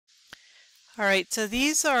Alright, so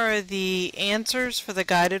these are the answers for the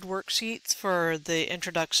guided worksheets for the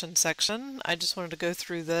introduction section. I just wanted to go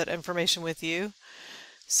through that information with you.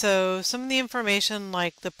 So some of the information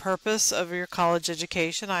like the purpose of your college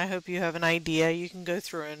education, I hope you have an idea. You can go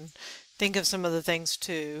through and think of some of the things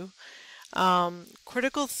too.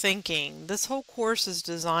 Critical thinking. This whole course is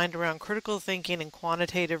designed around critical thinking and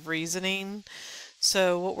quantitative reasoning.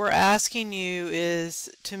 So what we're asking you is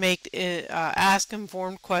to ask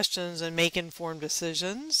informed questions and make informed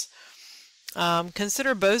decisions.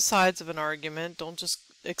 Consider both sides of an argument. Don't just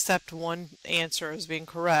accept one answer as being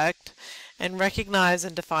correct. And recognize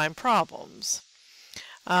and define problems.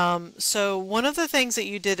 So one of the things that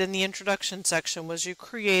you did in the introduction section was you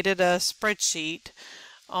created a spreadsheet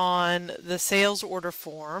on the sales order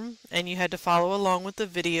form, and you had to follow along with the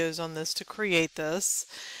videos on this to create this.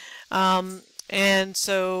 And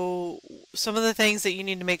so some of the things that you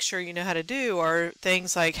need to make sure you know how to do are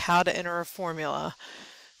things like how to enter a formula.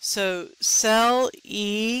 So cell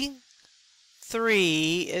E3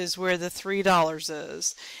 is where the $3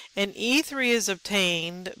 is. And E3 is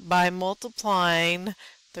obtained by multiplying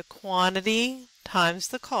the quantity times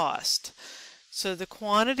the cost. So the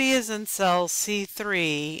quantity is in cell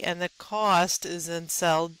C3 and the cost is in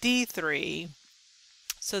cell D3.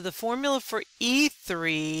 So the formula for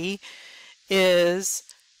E3 is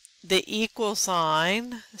the equal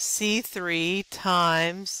sign C3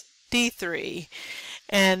 times D3,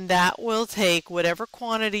 and that will take whatever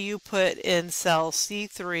quantity you put in cell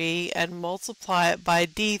C3 and multiply it by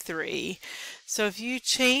D3. So if you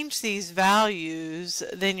change these values,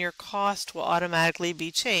 then your cost will automatically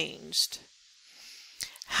be changed.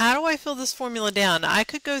 How do I fill this formula down? I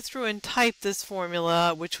could go through and type this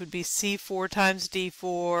formula, which would be C4 times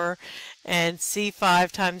D4 and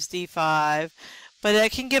C5 times D5, but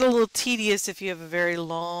that can get a little tedious if you have a very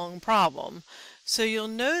long problem. So you'll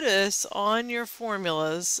notice on your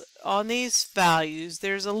formulas, on these values,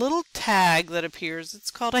 there's a little tag that appears.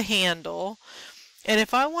 It's called a handle. And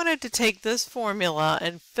if I wanted to take this formula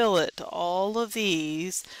and fill it to all of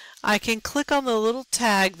these, I can click on the little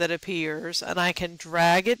tag that appears and I can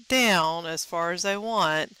drag it down as far as I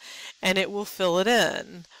want and it will fill it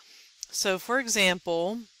in. So for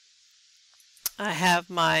example, I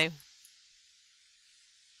have my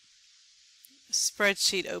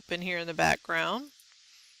spreadsheet open here in the background.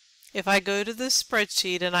 If I go to this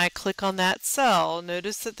spreadsheet and I click on that cell,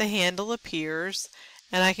 notice that the handle appears,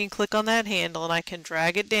 and I can click on that handle and I can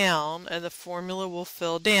drag it down and the formula will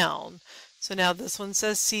fill down. So now this one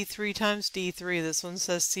says C3 times D3, this one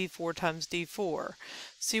says C4 times D4.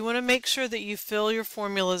 So you want to make sure that you fill your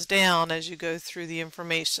formulas down as you go through the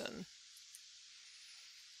information.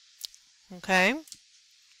 Okay?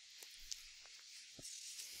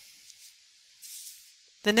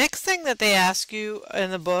 The next thing that they ask you in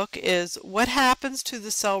the book is what happens to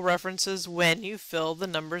the cell references when you fill the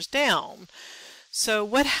numbers down? So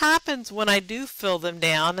what happens when I do fill them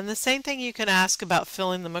down? And the same thing you can ask about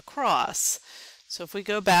filling them across. So if we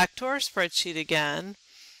go back to our spreadsheet again,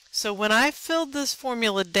 so when I filled this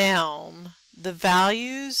formula down, the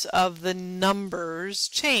values of the numbers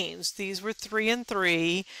changed. These were 3 and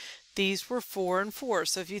 3, these were 4 and 4.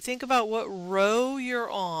 So if you think about what row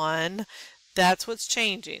you're on, that's what's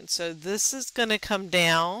changing. So this is going to come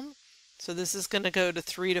down. So this is going to go to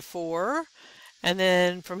 3 to 4. And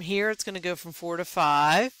then from here it's going to go from 4 to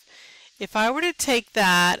 5. If I were to take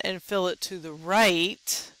that and fill it to the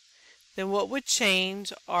right, then what would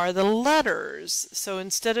change are the letters. So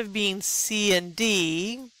instead of being C and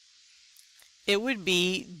D, it would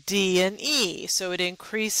be D and E. So it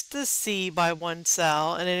increased the C by one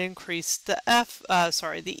cell and it increased the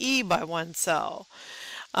the E by one cell.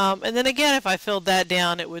 And then again, if I filled that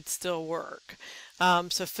down, it would still work.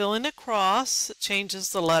 So filling across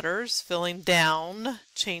changes the letters, filling down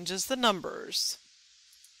changes the numbers.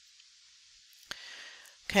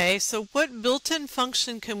 Okay, so what built-in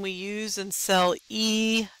function can we use in cell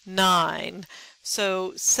E9?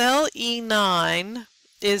 So cell E9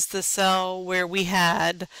 is the cell where we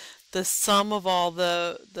had the sum of all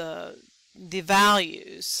the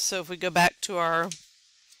values. So if we go back to our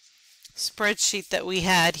spreadsheet that we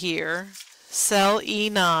had here, cell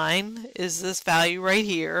E9 is this value right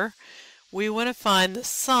here. We want to find the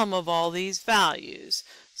sum of all these values.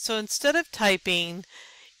 So instead of typing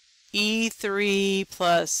E3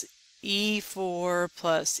 plus E4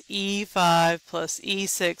 plus E5 plus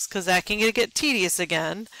E6, because that can get tedious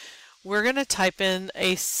again, we're going to type in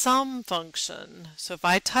a sum function. So if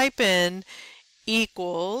I type in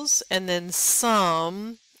equals and then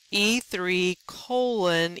sum E3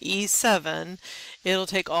 colon E7. It'll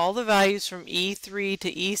take all the values from E3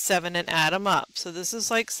 to E7 and add them up. So this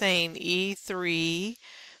is like saying E3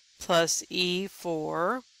 plus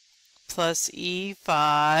E4 plus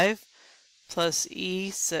E5 plus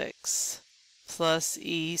E6 plus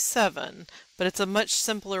E7. But it's a much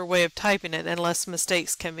simpler way of typing it and less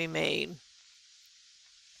mistakes can be made.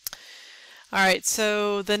 Alright,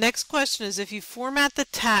 so the next question is, if you format the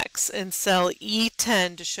tax in cell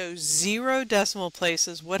E10 to show 0 decimal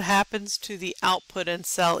places, what happens to the output in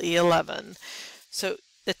cell E11? So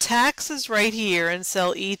the tax is right here in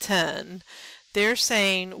cell E10. They're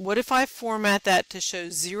saying, what if I format that to show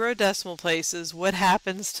 0 decimal places, what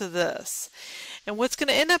happens to this? And what's going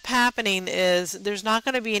to end up happening is there's not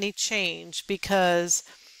going to be any change, because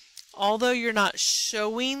although you're not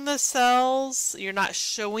showing the cells, you're not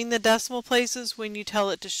showing the decimal places when you tell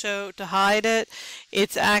it to hide it,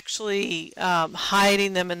 it's actually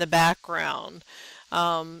hiding them in the background.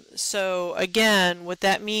 So again, what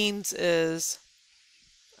that means is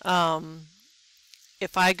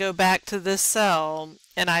if I go back to this cell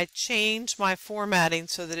and I change my formatting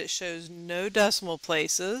so that it shows no decimal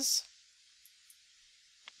places,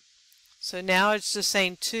 so now it's just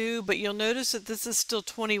saying 2, but you'll notice that this is still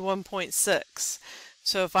 21.6.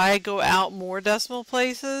 So if I go out more decimal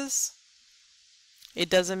places,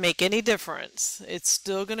 it doesn't make any difference. It's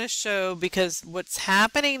still going to show, because what's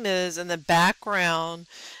happening is in the background,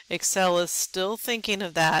 Excel is still thinking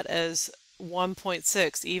of that as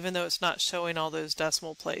 1.6, even though it's not showing all those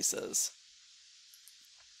decimal places.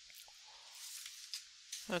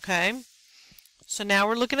 Okay. So now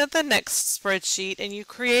we're looking at the next spreadsheet, and you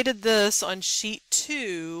created this on sheet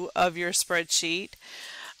 2 of your spreadsheet.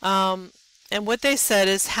 And what they said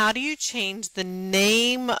is, how do you change the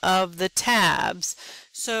name of the tabs?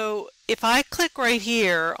 So if I click right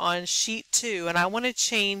here on sheet 2 and I want to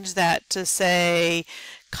change that to say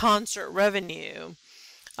concert revenue,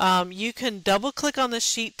 you can double click on the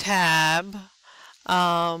sheet tab,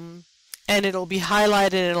 and it'll be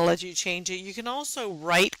highlighted and it'll let you change it. You can also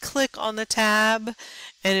right click on the tab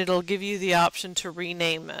and it'll give you the option to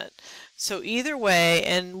rename it. So either way,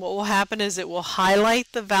 and what will happen is it will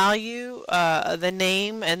highlight the value, the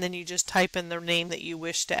name, and then you just type in the name that you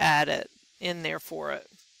wish to add it in there for it.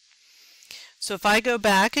 So if I go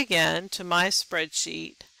back again to my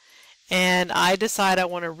spreadsheet and I decide I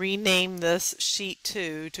want to rename this sheet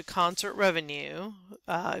 2 to concert revenue.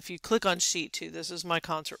 If you click on sheet 2, this is my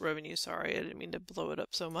concert revenue. Sorry, I didn't mean to blow it up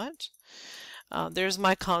so much. There's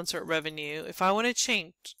my concert revenue. If I want to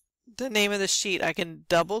change the name of the sheet, I can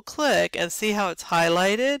double click and see how it's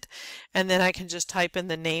highlighted, and then I can just type in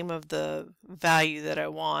the name of the value that I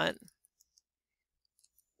want.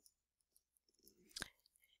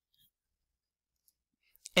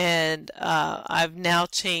 And I've now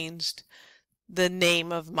changed the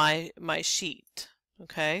name of my sheet.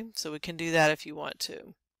 Okay, so we can do that if you want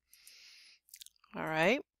to. All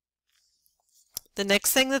right. The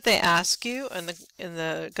next thing that they ask you in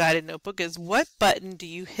the guided notebook is, what button do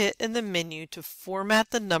you hit in the menu to format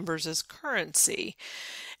the numbers as currency?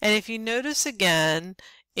 And if you notice again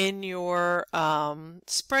in your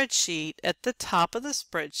spreadsheet, at the top of the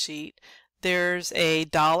spreadsheet, there's a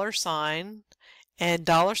 $sign, and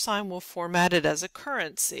 $sign will format it as a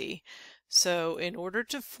currency. So in order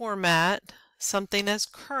to format something as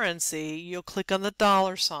currency, you'll click on the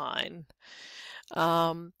 $sign.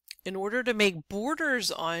 In order to make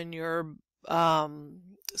borders on your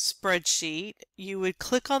spreadsheet, you would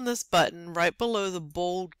click on this button right below the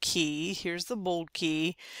bold key. Here's the bold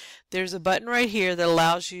key. There's a button right here that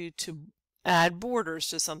allows you to add borders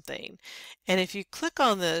to something. And if you click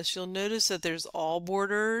on this, you'll notice that there's all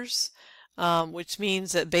borders, which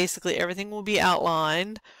means that basically everything will be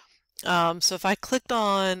outlined. So if I clicked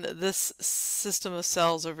on this system of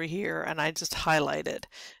cells over here and I just highlight it,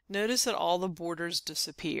 notice that all the borders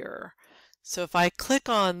disappear. So if I click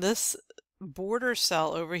on this border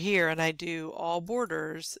cell over here and I do all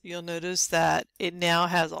borders, you'll notice that it now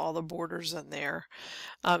has all the borders in there.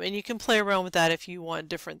 And you can play around with that if you want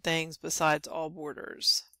different things besides all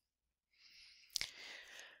borders.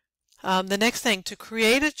 The next thing, to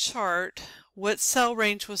create a chart, what cell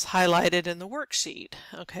range was highlighted in the worksheet?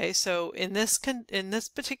 Okay, so in this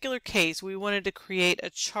particular case, we wanted to create a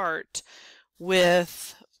chart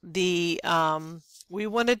with the we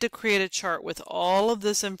wanted to create a chart with all of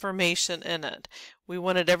this information in it. We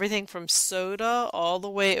wanted everything from soda all the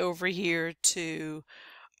way over here to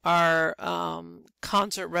our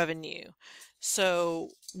concert revenue.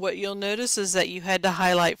 So what you'll notice is that you had to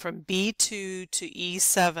highlight from B2 to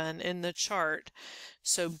E7 in the chart.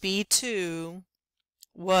 So B2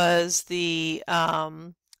 was the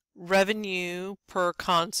revenue per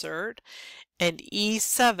concert, and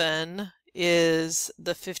E7 is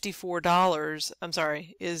the $54, I'm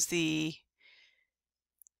sorry, is the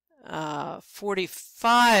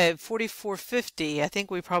 44.50. I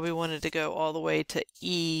think we probably wanted to go all the way to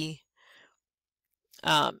E8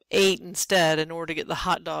 instead in order to get the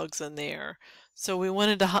hot dogs in there. So we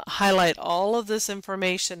wanted to highlight all of this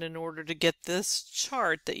information in order to get this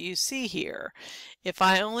chart that you see here. If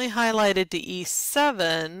I only highlighted to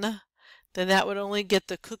E7, then that would only get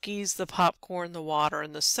the cookies, the popcorn, the water,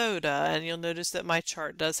 and the soda, and you'll notice that my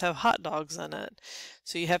chart does have hot dogs in it.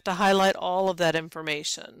 So you have to highlight all of that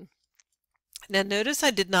information. Now notice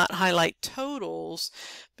I did not highlight totals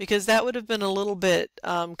because that would have been a little bit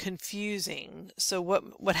confusing. So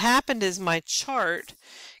what happened is my chart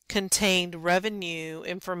contained revenue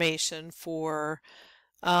information for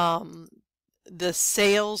the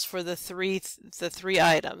sales for the three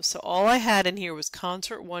items. So all I had in here was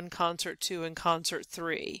concert 1, concert 2, and concert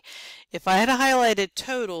 3. If I had highlighted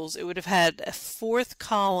totals, it would have had a fourth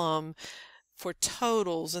column for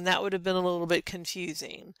totals, and that would have been a little bit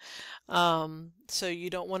confusing. So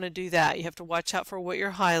you don't want to do that. You have to watch out for what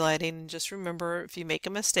you're highlighting, and just remember, if you make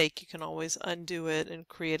a mistake, you can always undo it and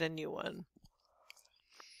create a new one.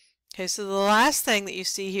 Okay, so the last thing that you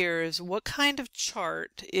see here is what kind of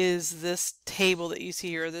chart is this table that you see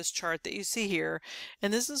here, or this chart that you see here,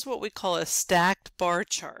 and this is what we call a stacked bar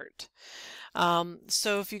chart.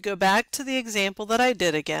 So if you go back to the example that I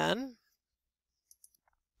did again,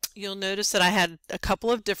 you'll notice that I had a couple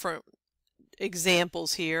of different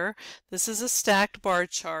examples here. This is a stacked bar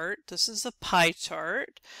chart. This is a pie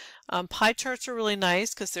chart. Pie charts are really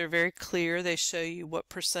nice because they're very clear. They show you what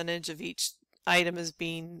percentage of each item is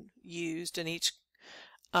being used in each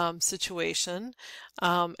situation.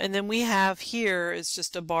 And then we have here is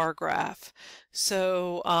just a bar graph.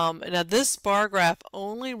 So now this bar graph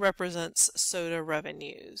only represents soda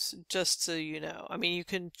revenues, just so you know. I mean, you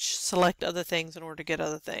can select other things in order to get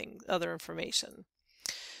other information.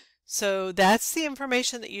 So that's the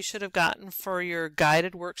information that you should have gotten for your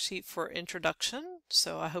guided worksheet for introduction.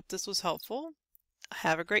 So I hope this was helpful.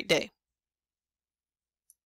 Have a great day.